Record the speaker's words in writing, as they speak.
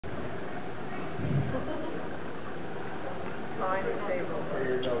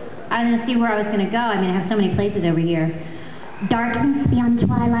I didn't see where I was going to go. I mean, I have so many places over here. Darkness beyond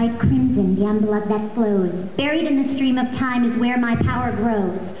twilight, crimson beyond blood that flows. Buried in the stream of time is where my power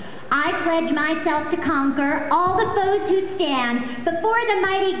grows. I pledge myself to conquer all the foes who stand before the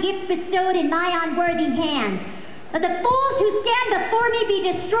mighty gift bestowed in my unworthy hands. Let the fools who stand before me be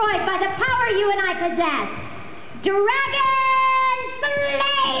destroyed by the power you and I possess. Dragon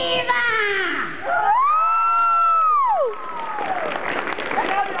Slave!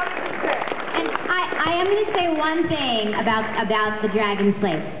 And I am going to say one thing about the Dragon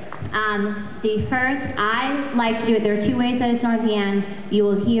Slave. I like to do it. There are two ways that it's on at the end. You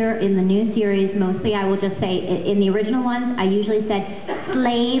will hear in the new series, mostly I will just say, in the original ones, I usually said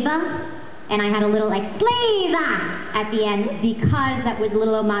slave, and I had a little like slave at the end because that was a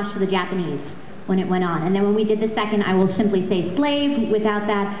little homage to the Japanese when it went on. And then when we did the second, I will simply say slave without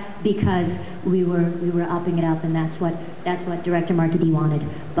that because we were upping it up, and that's what director Marty D wanted.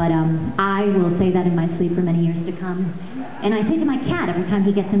 But I will say that in my sleep for many years to come. And I say to my cat every time he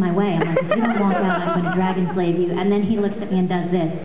gets in my way, I'm like, if you don't walk out, I'm going to dragon slave you. And then he looks at me and does this.